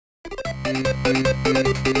Hello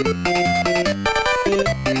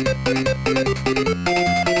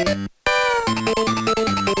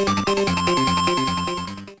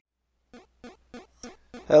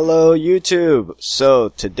YouTube! So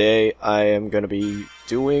today I am going to be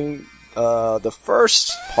doing the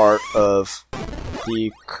first part of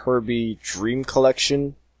the Kirby Dream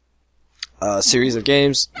Collection series of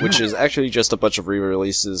games, which is actually just a bunch of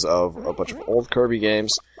re-releases of a bunch of old Kirby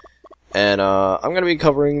games. And I'm going to be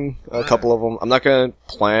covering a couple of them. I'm not going to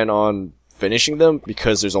plan on finishing them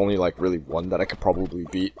because there's only like really one that I could probably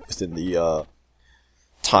beat within the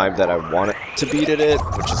time that I want it to beat it in,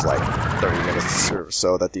 which is like 30 minutes or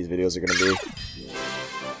so that these videos are going to be.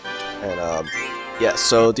 And yeah,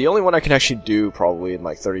 so the only one I can actually do probably in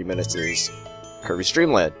like 30 minutes is Kirby's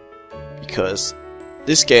Dream Land, because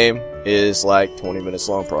this game is like 20 minutes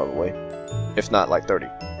long probably, if not like 30.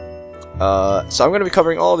 So I'm going to be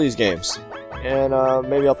covering all these games, and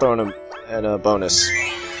maybe I'll throw in a bonus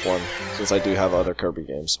one, since I do have other Kirby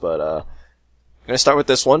games, but I'm going to start with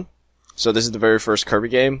this one. So this is the very first Kirby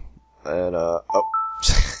game, and oh,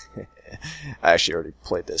 I actually already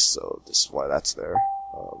played this, so this is why that's there.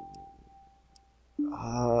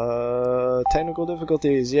 Technical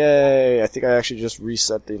difficulties, yay! I think I actually just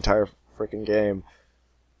reset the entire freaking game.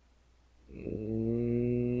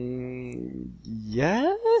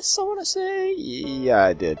 Yes, I want to say? Yeah,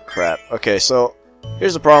 I did. Crap. Okay, so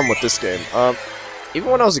here's the problem with this game.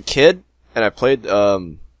 Even when I was a kid, and I played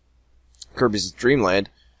Kirby's Dream Land,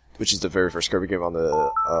 which is the very first Kirby game on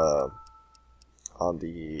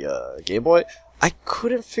the Game Boy, I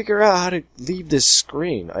couldn't figure out how to leave this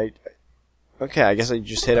screen. Okay, I guess I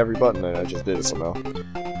just hit every button and I just did it somehow.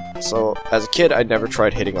 So, as a kid, I never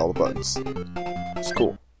tried hitting all the buttons. It's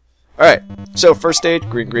cool. Alright, so first stage,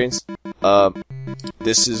 green greens.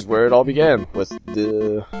 This is where it all began, with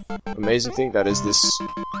the amazing thing that is this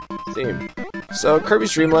theme. So,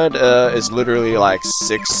 Kirby's Dream Land is literally like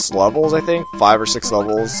 6 levels, I think. 5 or 6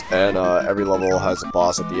 levels, and every level has a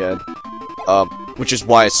boss at the end. Which is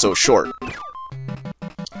why it's so short.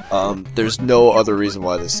 There's no other reason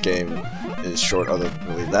why this game is short other than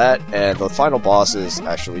really that, and the final boss is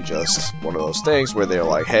actually just one of those things where they're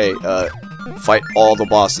like, hey, fight all the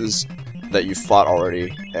bosses that you fought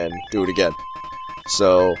already, and do it again.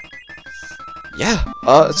 So, yeah,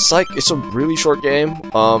 it's a really short game.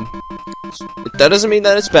 That doesn't mean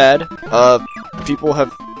that it's bad. People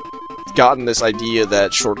have gotten this idea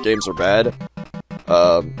that short games are bad.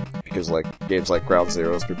 Because like games like Ground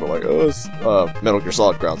Zeroes, people are like, oh, it's Metal Gear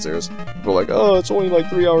Solid Ground Zeroes. People are like, oh, it's only like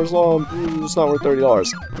 3 hours long. It's not worth $30.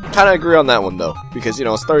 Kind of agree on that one though, because you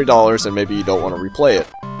know it's $30 and maybe you don't want to replay it.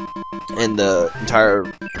 And the entire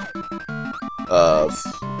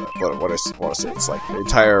what I want to say, it's like the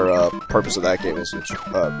entire purpose of that game is,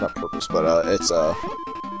 not purpose, but its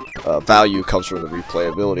value comes from the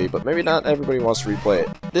replayability. But maybe not everybody wants to replay it.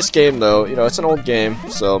 This game though, you know, it's an old game,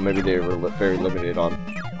 so maybe they were very limited on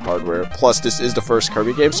hardware. Plus, this is the first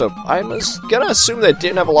Kirby game, so I'm gonna assume that it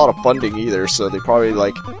didn't have a lot of funding either, so they probably,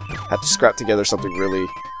 like, had to scrap together something really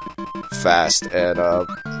fast, and,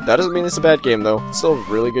 that doesn't mean it's a bad game, though. It's still a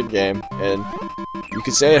really good game, and you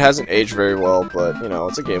could say it hasn't aged very well, but, you know,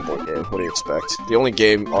 it's a Game Boy game. What do you expect? The only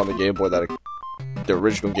game on the Game Boy that, the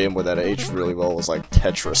original Game Boy that aged really well was, like,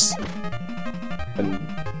 Tetris. And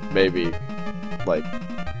maybe, like,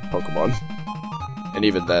 Pokemon. And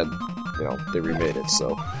even then, you know, they remade it,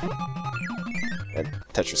 so. And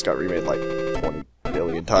Tetris got remade like 20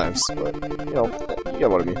 billion times, but, you know, you get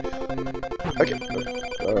what I mean. Okay,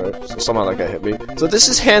 alright, so somehow that guy hit me. So this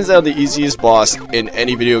is hands down the easiest boss in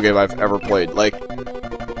any video game I've ever played. Like,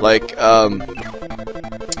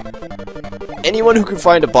 anyone who can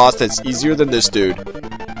find a boss that's easier than this dude,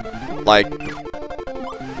 like,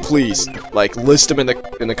 please, like, list him in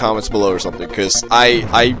the comments below or something, because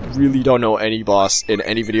I really don't know any boss in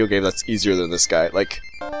any video game that's easier than this guy. Like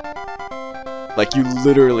you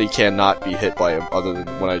literally cannot be hit by him, other than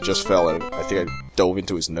when I just fell and I think I dove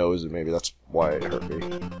into his nose, and maybe that's why it hurt me.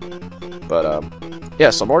 But, yeah,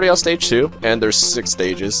 so I'm already on stage 2, and there's 6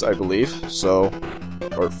 stages, I believe, so,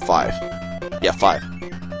 or 5. Yeah, 5.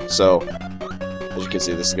 So, as you can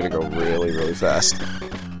see, this is gonna go really, really fast.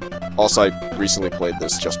 Also, I recently played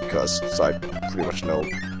this just because, so I pretty much know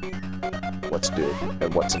what to do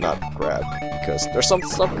and what to not grab, because there's some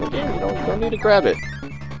stuff in the game, you don't need to grab it.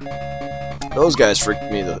 Those guys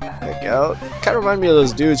freaked me the heck out. Kind of remind me of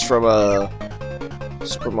those dudes from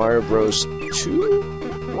Super Mario Bros.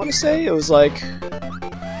 2, I want to say. It was like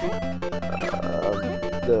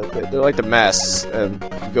they're like the masks, and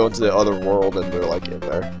you go into the other world, and they're like in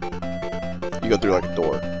there. You go through like a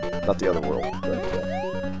door, not the other world. But,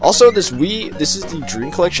 Also, this is the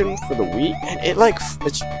Dream Collection for the Wii, and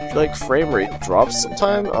it's like frame rate drops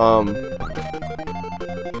sometime.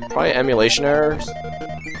 Probably emulation errors.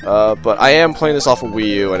 But I am playing this off of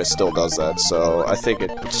Wii U, and it still does that. So I think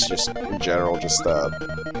it's just in general just bad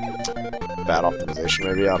optimization.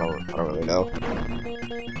 Maybe I don't really know.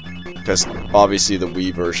 Because obviously the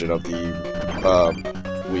Wii version of the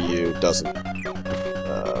Wii U doesn't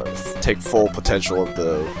take full potential of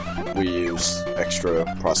the Wii U's extra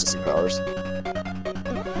processing powers.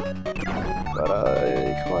 But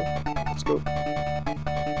come on, let's go.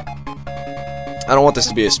 I don't want this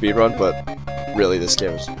to be a speedrun, but really this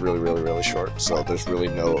game is really short, so there's really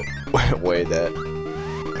no way that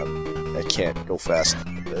I can't go fast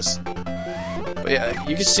with this. But yeah,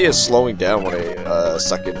 you can see it slowing down when I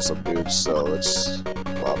suck in some dudes, so it's...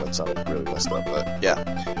 Wow, that sounded really messed up, but yeah.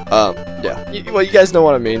 Yeah. Well, you guys know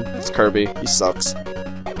what I mean. It's Kirby. He sucks.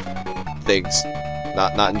 Things.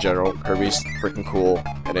 Not in general. Kirby's freaking cool,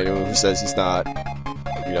 and anyone who says he's not,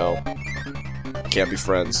 you know, can't be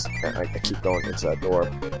friends. And I keep going into that door. I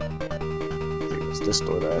think it was this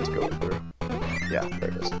door that I had to go through. Yeah, there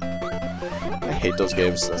it is. I hate those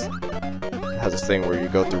games. It has a thing where you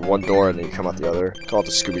go through one door and then you come out the other. I call it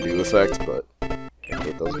the Scooby-Doo effect, but I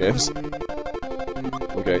hate those games.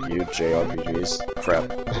 Look at you, JRPGs. Crap.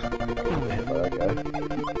 Hit by that guy.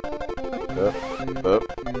 Up.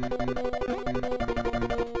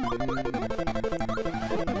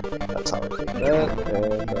 That's how I do that,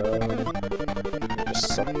 and just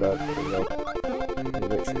suck that thing up and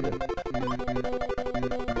wait for you.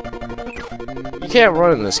 You can't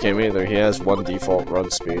run in this game either. He has one default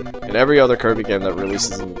run speed. In every other Kirby game that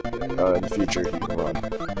releases in the future, he can run.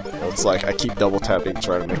 So it's like I keep double tapping to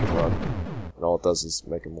try to make him run. And all it does is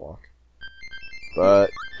make him walk.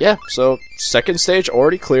 But, yeah, so, second stage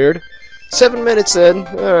already cleared. 7 minutes in.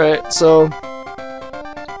 Alright, so...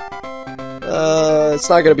 it's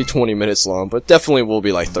not gonna be 20 minutes long, but definitely will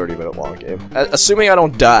be like 30-minute long game. Assuming I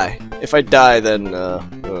don't die. If I die, then, oh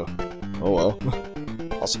well.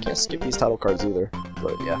 Also, can't skip these title cards either,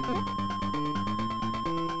 but yeah.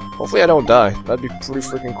 Hopefully I don't die. That'd be pretty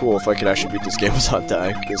freaking cool if I could actually beat this game without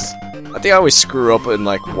dying, because... I think I always screw up in,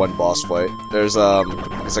 like, one boss fight. There's,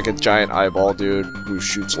 it's like a giant eyeball dude who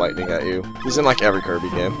shoots lightning at you. He's in, like, every Kirby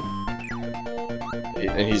game.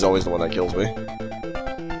 And he's always the one that kills me.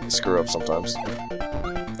 I screw up sometimes.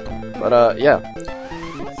 But, yeah.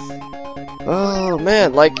 Oh,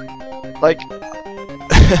 man, like...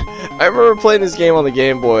 I remember playing this game on the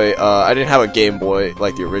Game Boy. I didn't have a Game Boy,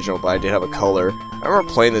 like the original, but I did have a color. I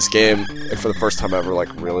remember playing this game like, for the first time ever, like,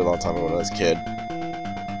 a really long time ago when I was a kid.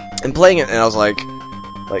 And playing it, and I was like,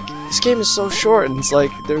 this game is so short, and it's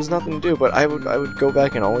like, there's nothing to do, but I would go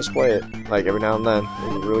back and always play it, like, every now and then. It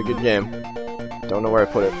was a really good game. Don't know where I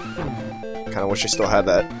put it. Kinda wish I still had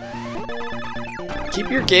that.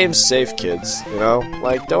 Keep your games safe, kids, you know?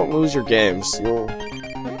 Like, don't lose your games.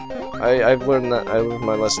 I've learned that, I learned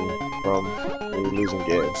my lesson from me losing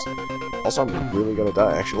games. Also, I'm really gonna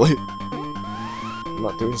die, actually. I'm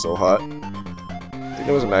not doing so hot. I think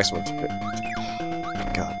there was a maximum to pick.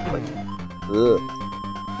 God, like, ugh.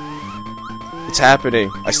 It's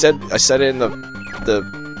happening. I said it in the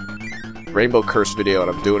Rainbow Curse video, and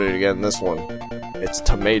I'm doing it again in this one. It's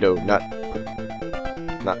tomato, not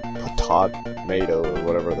tomato or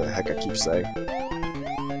whatever the heck I keep saying.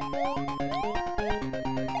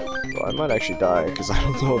 Well, I might actually die because I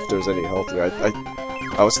don't know if there's any health here.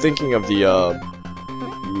 I was thinking of the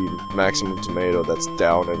maximum tomato that's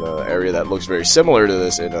down in an area that looks very similar to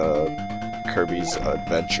this in Kirby's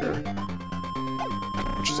Adventure,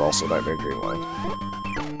 which is also Nightmare Dreamland,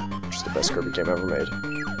 which is the best Kirby game ever made,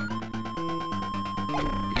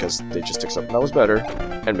 because they just took something that was better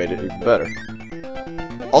and made it even better.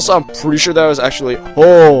 Also, I'm pretty sure that was actually...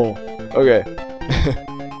 Oh! Okay.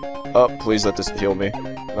 Oh, please let this heal me.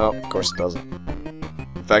 No, of course it doesn't.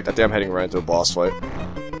 In fact, I think I'm heading right into a boss fight.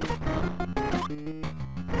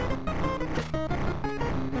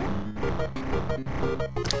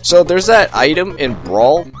 So there's that item in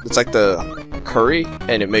Brawl, it's like the curry,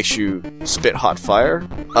 and it makes you spit hot fire.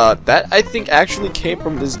 That I think actually came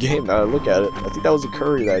from this game, now I look at it. I think that was a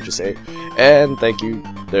curry that I just ate. And thank you,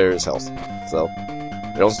 there's health. So,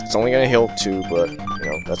 it's only gonna heal 2, but, you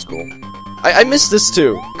know, that's cool. I missed this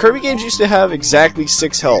too. Kirby games used to have exactly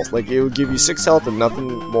 6 health. Like, it would give you 6 health and nothing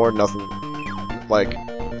more, nothing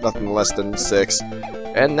less than 6.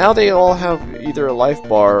 And now they all have either a life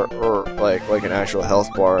bar or like an actual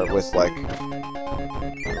health bar with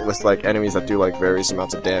enemies that do like various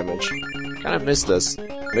amounts of damage. Kind of miss this.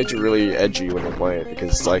 It made you really edgy when you're playing it, because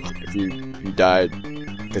it's like if you died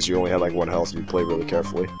because you only had like 1 health, you play really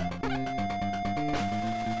carefully.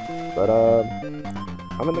 But,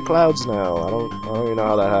 I'm in the clouds now. I don't even know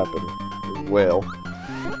how that happened. Whale.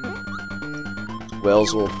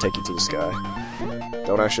 Whales will take you to the sky.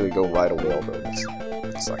 Don't actually go ride a whale, though.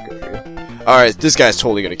 That's not good for you. Alright, this guy's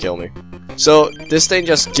totally gonna kill me. So, this thing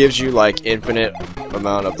just gives you, like, infinite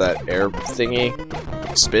amount of that air thingy.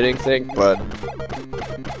 Spitting thing, but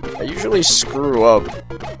I usually screw up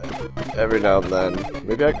every now and then.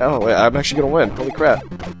 Maybe oh, wait, I'm actually gonna win. Holy crap.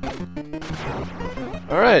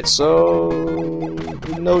 Alright, so...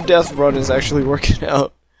 the no death run is actually working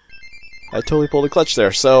out. I totally pulled a clutch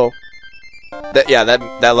there, so...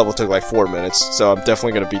 that level took like 4 minutes, so I'm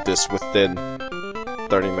definitely gonna beat this within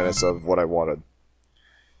 30 minutes of what I wanted.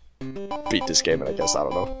 Beat this game, and I guess, I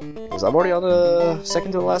don't know. Because I'm already on the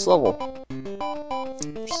second to the last level.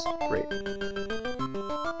 Which is great.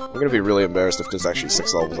 I'm gonna be really embarrassed if there's actually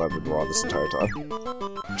 6 levels I've been wrong this entire time.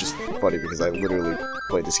 Which is funny because I literally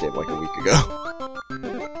played this game like a week ago.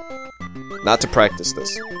 Not to practice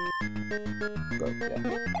this. But,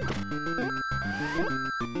 yeah.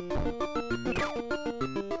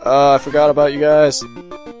 I forgot about you guys.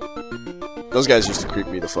 Those guys used to creep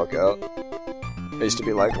me the fuck out. They used to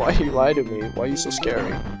be like, why you lie to me? Why are you so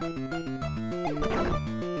scary? I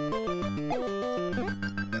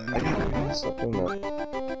gotta stop doing that.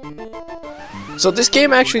 So this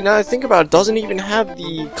game actually, now that I think about it, doesn't even have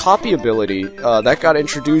the copy ability. That got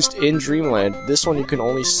introduced in Dreamland. This one you can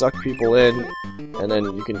only suck people in, and then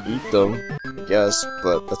you can eat them, I guess,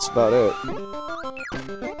 but that's about it.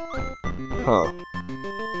 Huh.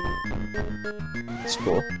 That's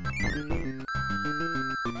cool.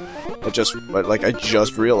 I just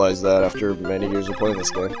realized that after many years of playing this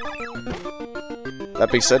game. That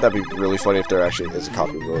being said, that'd be really funny if there actually is a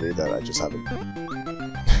copy ability that I just haven't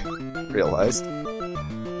realized.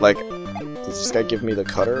 Like, does this guy give me the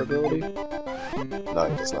cutter ability? No,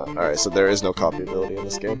 he does not. Alright, so there is no copy ability in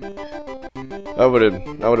this game. That would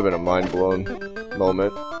have been a mind-blown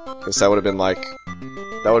moment. Because that would have been like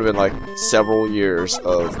several years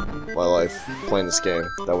of my life playing this game.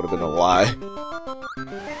 That would have been a lie.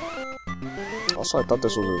 Also, I thought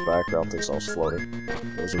this was a background thing, so I was floating.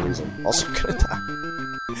 There was a reason. Also, I'm gonna die.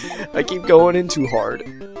 I keep going in too hard.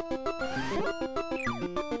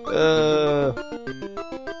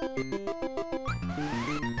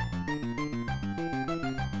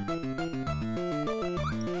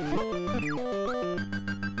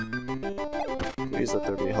 Please let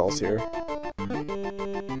there be health here.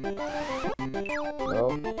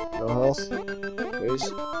 No? No health?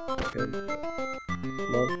 Please? Okay.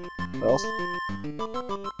 Come on. Health?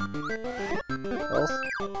 Health?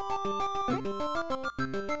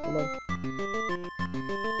 Come on.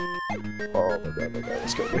 Oh my god,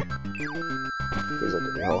 let's go. Please let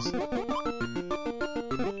there be health.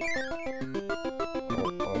 Oh,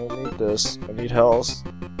 I don't need this. I need health.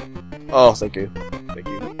 Oh, thank you. Thank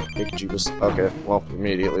you. Thank you, Jeebus. Okay, well,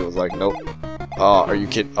 immediately was like, nope. Oh, are you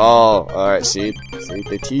kidding? Oh, alright, see? See,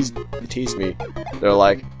 they teased me. They're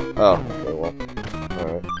like, oh, okay, well.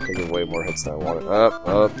 Alright, taking way more hits than I wanted.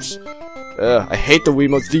 I hate the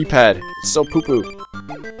Wiimote's D-pad. It's so poo-poo.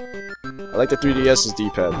 I like the 3DS's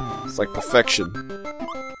D-pad. It's like perfection.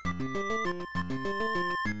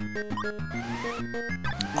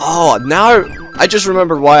 Oh, now I just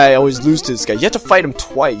remembered why I always lose to this guy. You have to fight him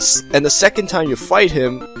twice, and the second time you fight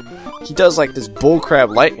him, he does like this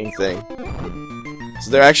bullcrap lightning thing. So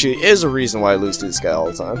there actually is a reason why I lose to this guy all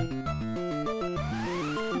the time.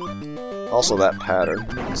 Also that pattern.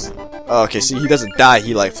 Oh, okay, see, he doesn't die,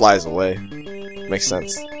 he like flies away. Makes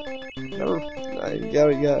sense. You gotta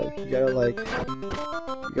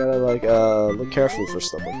look carefully for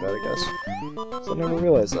stuff like that, I guess. So I never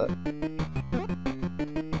realized that.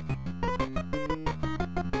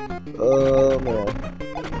 Oh man.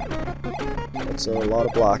 That's a lot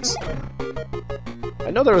of blocks. I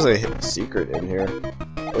know there was a secret in here.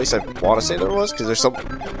 At least I want to say there was, because there's some...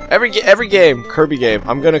 Every game, Kirby game,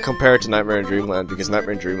 I'm gonna compare it to Nightmare in Dreamland, because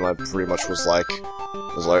Nightmare in Dreamland pretty much was like,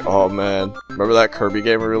 oh man, remember that Kirby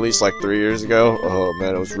game we released like 3 years ago? Oh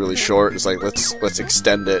man, it was really short. It's like, let's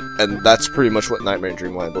extend it, and that's pretty much what Nightmare in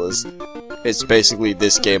Dreamland was. It's basically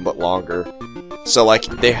this game, but longer. So like,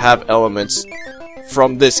 they have elements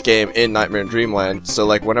from this game in Nightmare in Dreamland, so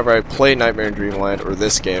like whenever I play Nightmare in Dreamland or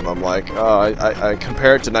this game, I'm like, oh, I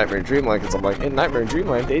compare it to Nightmare in Dreamland because I'm like, in Nightmare in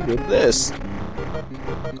Dreamland they did this.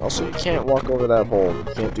 Also, you can't walk over that hole. You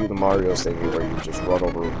can't do the Mario thing where you just run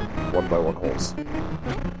over one by one holes.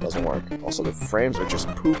 Doesn't work. Also, the frames are just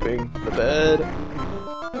pooping the bed.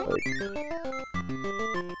 Like,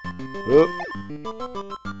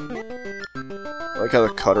 I like how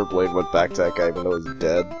the cutter blade went back to that guy even though he's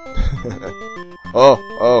dead. Oh,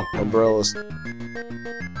 umbrellas.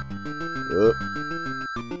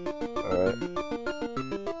 Alright.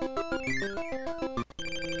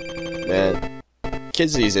 Man,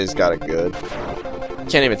 kids these days got it good.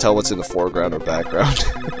 Can't even tell what's in the foreground or background.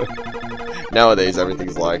 Nowadays,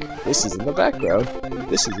 everything's like, this is in the background,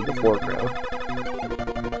 this is in the foreground.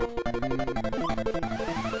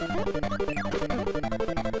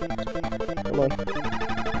 Come on.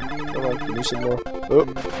 Come on, give me some more. Oh!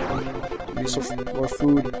 Give me some more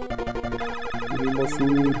food. Give me more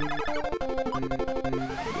food.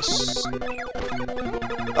 Yes.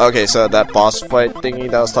 Okay, so that boss fight thingy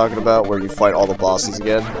that I was talking about, where you fight all the bosses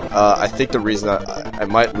again, I think the reason I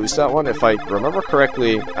might lose that one, if I remember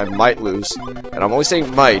correctly, I might lose, and I'm only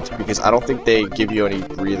saying might, because I don't think they give you any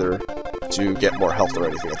breather to get more health or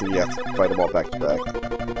anything. I think you have to fight them all back to back.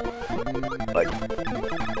 Like,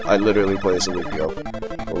 I literally played this a week ago,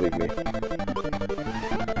 believe me.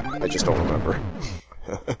 I just don't remember.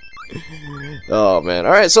 Oh man,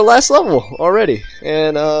 alright, so last level already,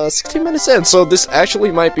 and 16 minutes in, so this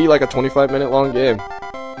actually might be like a 25-minute long game.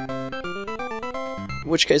 In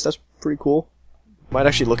which case, that's pretty cool. Might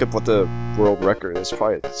actually look at what the world record is.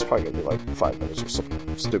 It's probably gonna be like 5 minutes or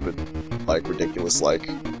something stupid, like ridiculous, like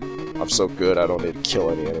I'm so good I don't need to kill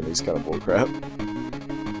any enemies kind of bullcrap.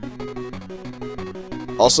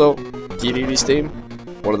 Also, DDD's theme,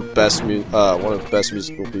 one of the best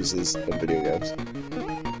musical pieces in video games.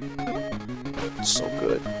 So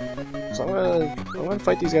good. So I'm gonna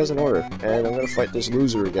fight these guys in order, and I'm gonna fight this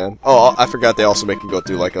loser again. Oh, I forgot they also make you go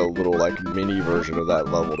through like a little like mini version of that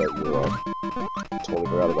level that you were on. Totally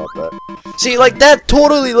forgot about that. See, like that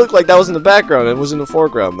totally looked like that was in the background and was in the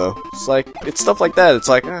foreground though. It's like it's stuff like that. It's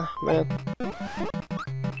like, ah, man,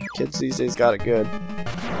 kids these days got it good.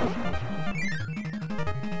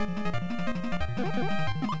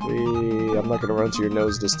 I'm not gonna run to your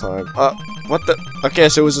nose this time. What the? Okay,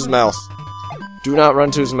 so it was his mouth. Do not run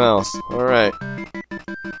to his mouth. Alright.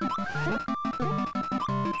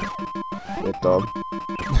 You're dumb.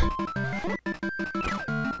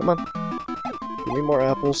 Come on. Give me more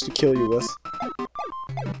apples to kill you with.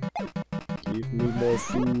 Give me more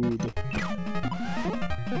food.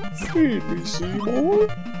 Feed me, Seymour.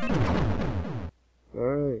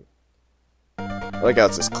 Alright. I like how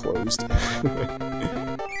it's just closed.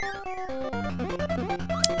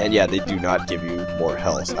 And yeah, they do not give you more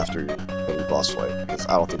health after any boss fight, because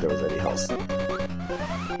I don't think there was any health.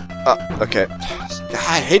 Okay.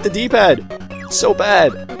 I hate the D-pad! It's so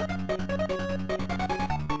bad!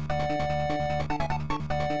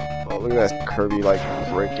 Oh, look at that Kirby, like,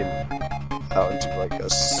 breaking out into, like, a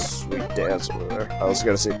sweet dance over there. I was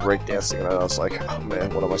gonna say break dancing, and I was like, oh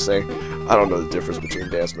man, what am I saying? I don't know the difference between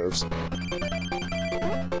dance moves.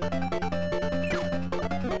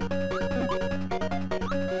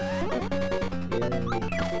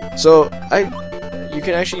 So, you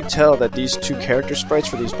can actually tell that these two character sprites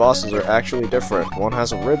for these bosses are actually different. One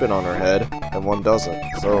has a ribbon on her head, and one doesn't.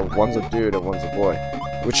 So, one's a dude and one's a boy.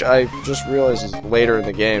 Which I just realized is later in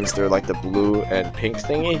the games, they're like the blue and pink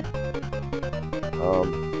thingy.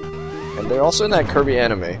 And they're also in that Kirby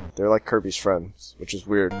anime. They're like Kirby's friends, which is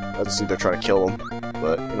weird. Obviously, they're trying to kill him.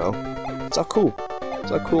 But, you know, it's all cool.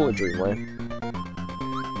 It's all cool in Dreamland.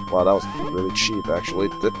 Wow, that was really cheap, actually.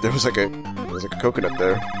 There was like a coconut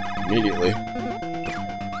there. Immediately.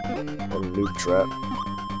 What a noob trap.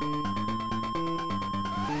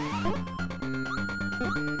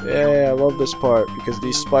 Yeah, I love this part, because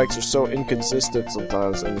these spikes are so inconsistent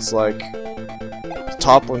sometimes, and it's like, the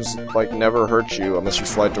top ones, like, never hurt you unless you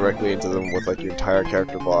fly directly into them with, like, your entire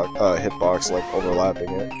character hitbox, like, overlapping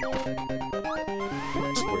it.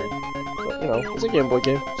 It's weird. But, you know, it's a Game Boy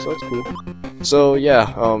game, so it's cool. So,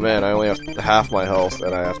 yeah, oh man, I only have half my health,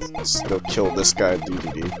 and I have to still kill this guy in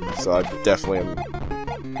DDD, so I definitely am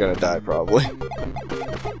gonna die, probably.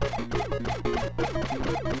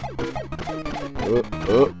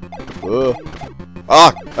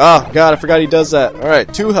 God, I forgot he does that.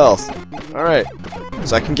 Alright, 2 health. Alright.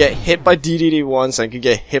 So I can get hit by DDD once, and I can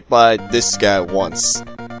get hit by this guy once.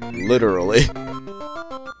 Literally.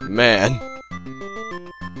 Man.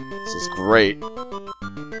 This is great.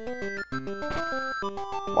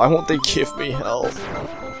 Why won't they give me health?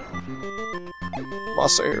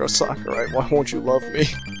 Masahiro Sakurai, why won't you love me?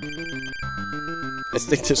 I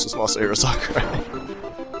think this was Masahiro Sakurai.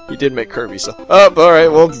 He did make Kirby, so... Oh,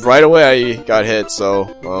 alright, well, right away I got hit, so,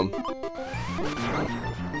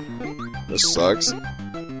 this sucks. You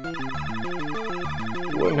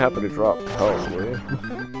wouldn't happen to drop health, would you?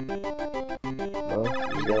 No?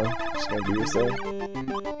 Just gonna do this thing?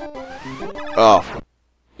 Oh.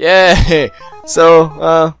 Yay!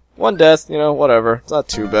 So, 1 death, you know, whatever. It's not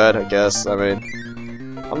too bad, I guess. I mean,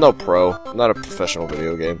 I'm no pro. I'm not a professional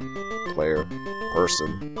video game player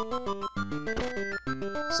person.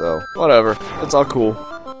 So, whatever. It's all cool.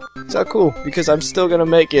 It's all cool, because I'm still gonna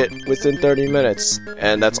make it within 30 minutes,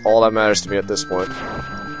 and that's all that matters to me at this point.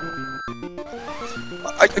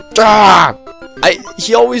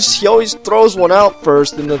 He always throws one out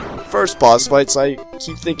first in the first boss fights. I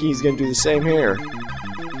keep thinking he's gonna do the same here.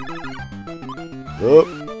 Oh,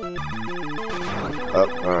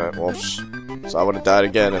 alright, well, so I would've died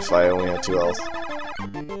again if I only had 2 health.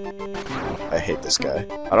 I hate this guy.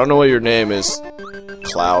 I don't know what your name is,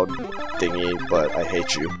 Cloud thingy, but I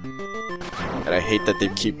hate you. And I hate that they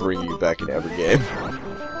keep bringing you back in every game.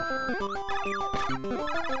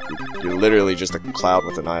 You're literally just a cloud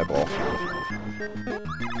with an eyeball.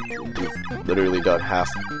 You've literally done half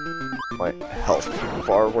my health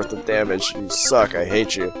bar worth of damage. You suck. I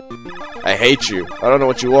hate you. I hate you. I don't know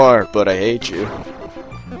what you are, but I hate you.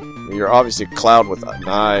 You're obviously a cloud with an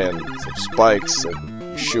eye and some spikes,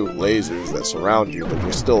 and you shoot lasers that surround you, but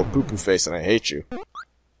you're still a poo-poo face, and I hate you.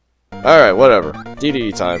 Alright, whatever.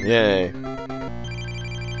 DDD time. Yay.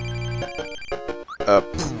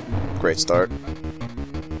 Great start.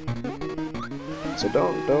 So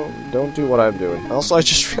don't do what I'm doing. Also, I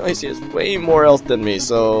just realized he has way more health than me,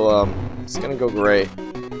 so it's gonna go great.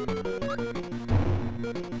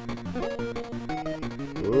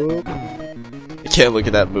 Whoop. You can't look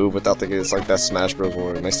at that move without thinking it's like that Smash Bros. One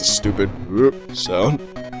where it makes the stupid whoop sound.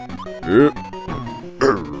 Whoop.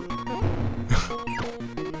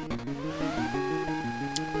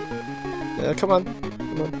 Yeah, come on.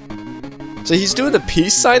 Come on. So he's doing the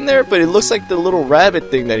peace sign there, but it looks like the little rabbit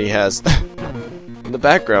thing that he has in the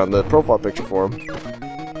background, the profile picture for him.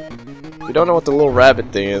 If you don't know what the little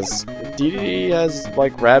rabbit thing is, DDD has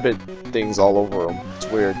like rabbit things all over him. It's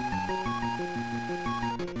weird.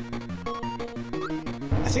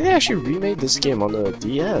 I think they actually remade this game on the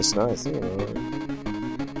DS. Now I think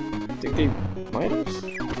they might have.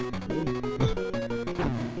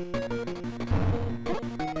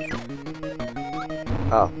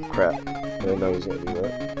 Oh crap. I didn't know he was gonna do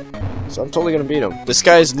that. So I'm totally gonna beat him. This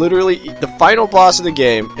guy is literally... The final boss of the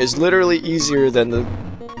game is literally easier than the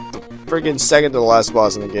friggin' second to the last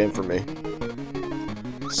boss in the game for me.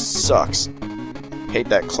 Sucks. Hate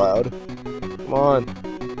that cloud. Come on.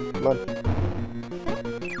 Come on.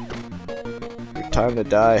 Your time to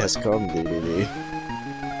die has come, DDD.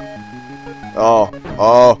 Oh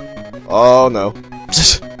no.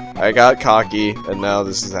 I got cocky, and now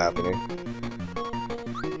this is happening.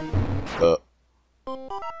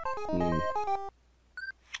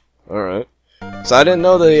 Alright. So I didn't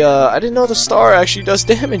know the star actually does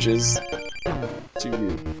damages to you.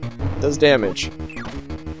 It does damage.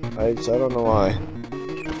 I don't know why.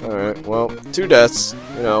 Alright, well, 2 deaths,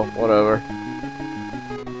 you know, whatever.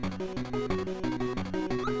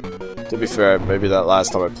 To be fair, maybe that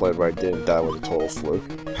last time I played where I didn't die was a total fluke.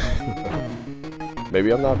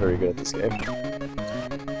 Maybe I'm not very good at this game.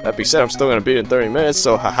 That being said, I'm still gonna beat it in 30 minutes,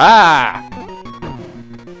 so haha!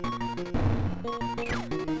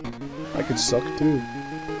 I could suck too.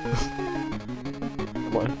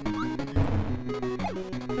 Come on.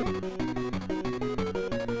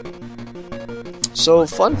 So,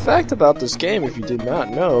 fun fact about this game, if you did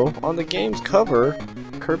not know, on the game's cover,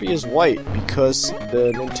 Kirby is white because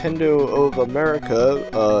the Nintendo of America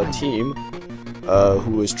team,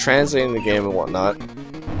 who was translating the game and whatnot,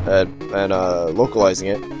 and localizing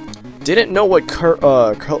it, didn't know what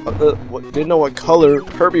color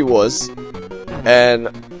Kirby was, and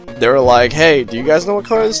they were like, hey, do you guys know what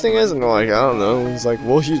color this thing is? And they're like, I don't know. And he's like,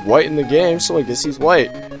 well, he's white in the game, so I guess he's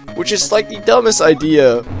white. Which is like the dumbest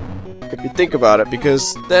idea, if you think about it,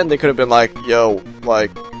 because then they could have been like, yo,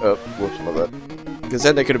 like, whoops, my bad. Because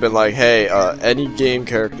then they could have been like, hey, any game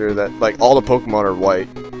character that, like, all the Pokemon are white.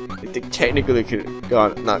 Like, they technically could have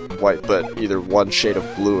gone, not white, but either one shade of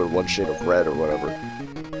blue or one shade of red or whatever.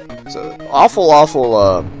 So, awful,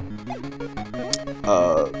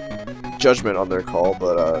 judgment on their call,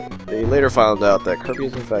 but they later found out that Kirby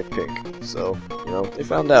is in fact pink. So, you know, they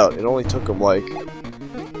found out. It only took them like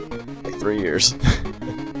 3 years.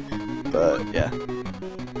 But yeah,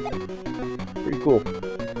 pretty cool.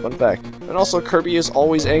 Fun fact. And also, Kirby is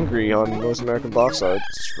always angry on North American box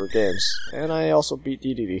arts for games. And I also beat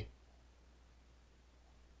DDD.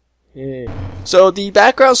 Yay. So the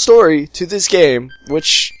background story to this game,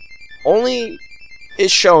 which only is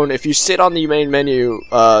shown if you sit on the main menu,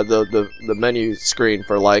 the menu screen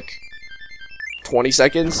for like 20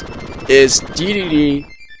 seconds, is DDD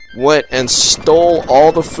went and stole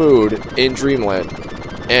all the food in Dreamland,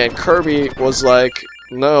 and Kirby was like,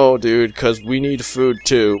 no dude, cause we need food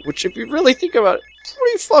too, which if you really think about it, it's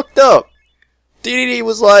pretty fucked up. DDD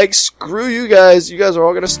was like, screw you guys are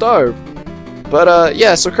all gonna starve. But,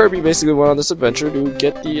 yeah, so Kirby basically went on this adventure to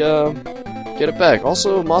get it back.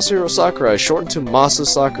 Also, Masahiro Sakurai, shortened to Masa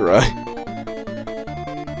Sakurai.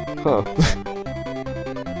 Huh.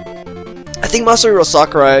 I think Masahiro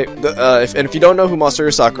Sakurai, if you don't know who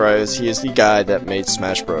Masahiro Sakurai is, he is the guy that made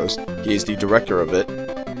Smash Bros. He is the director of it,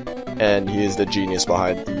 and he is the genius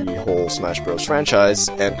behind the whole Smash Bros. Franchise.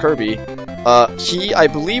 And Kirby, he, I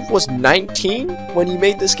believe, was 19 when he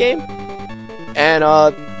made this game, and,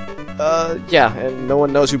 yeah, and no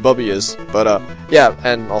one knows who Bubby is, but, yeah,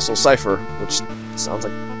 and also Cypher, which sounds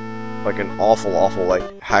like an awful, like,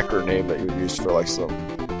 hacker name that you would use for, like, some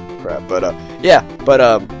crap, but,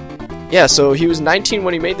 yeah, so he was 19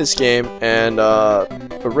 when he made this game, and,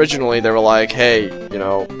 originally they were like, hey, you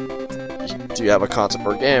know, do you have a concept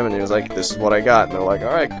for a game? And he was like, this is what I got, and they're like,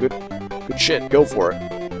 alright, good shit, go for it.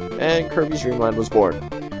 And Kirby's Dream Land was born.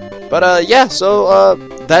 But, yeah, so,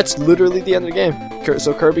 that's literally the end of the game.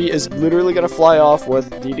 So Kirby is literally gonna fly off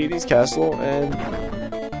with DDD's castle, and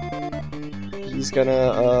he's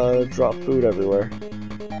gonna, drop food everywhere.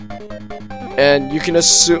 And you can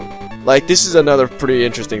assume, like, this is another pretty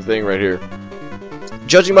interesting thing right here.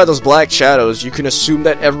 Judging by those black shadows, you can assume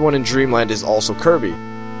that everyone in Dreamland is also Kirby.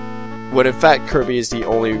 When in fact, Kirby is the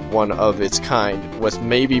only one of its kind, with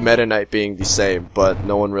maybe Meta Knight being the same, but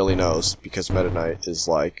no one really knows, because Meta Knight is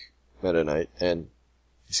like Meta Knight, and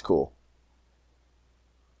he's cool.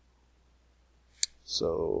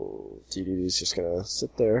 So, DDD's just gonna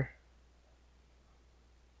sit there.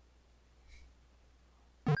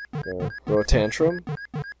 Throw a tantrum.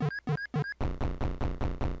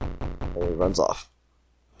 And he runs off.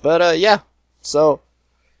 But, yeah. So,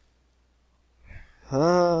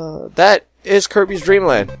 that is Kirby's Dream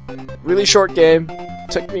Land. Really short game.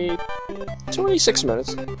 Took me 26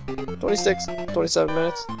 minutes. 26, 27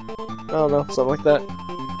 minutes. I don't know, something like that.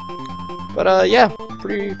 But, yeah.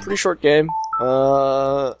 Pretty short game.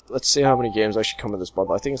 Let's see how many games actually come in this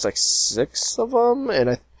bundle. I think it's like 6 of them,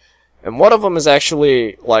 and one of them is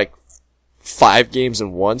actually like 5 games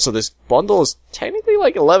in one, so this bundle is technically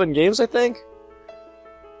like 11 games, I think.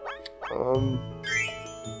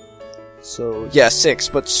 So yeah, 6,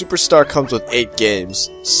 but Superstar comes with 8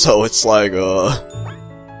 games, so it's like,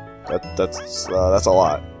 that's a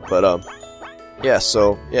lot. But, yeah,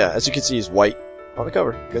 so, yeah, as you can see, he's white on the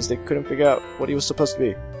cover, because they couldn't figure out what he was supposed to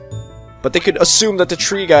be. But they could assume that the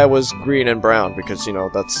tree guy was green and brown, because, you know,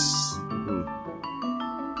 that's...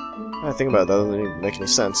 I think about it, that doesn't even make any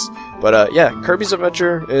sense. But, yeah, Kirby's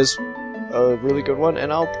Adventure is a really good one,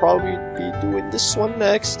 and I'll probably be doing this one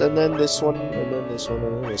next, and then this one, and then this one,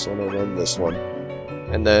 and then this one, and then this one.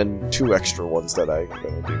 And then 2 extra ones that I'm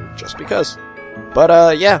gonna do, just because.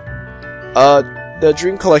 But, yeah. The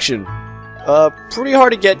Dream Collection. Pretty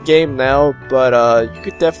hard to get game now, but, you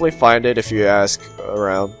could definitely find it if you ask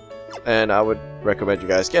around. And I would recommend you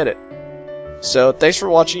guys get it. So, thanks for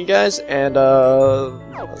watching, you guys, and,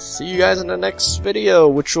 I'll see you guys in the next video,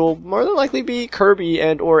 which will more than likely be Kirby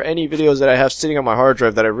and or any videos that I have sitting on my hard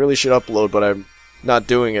drive that I really should upload, but I'm not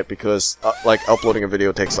doing it because, like, uploading a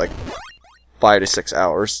video takes, like, 5 to 6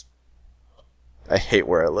 hours. I hate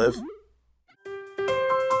where I live.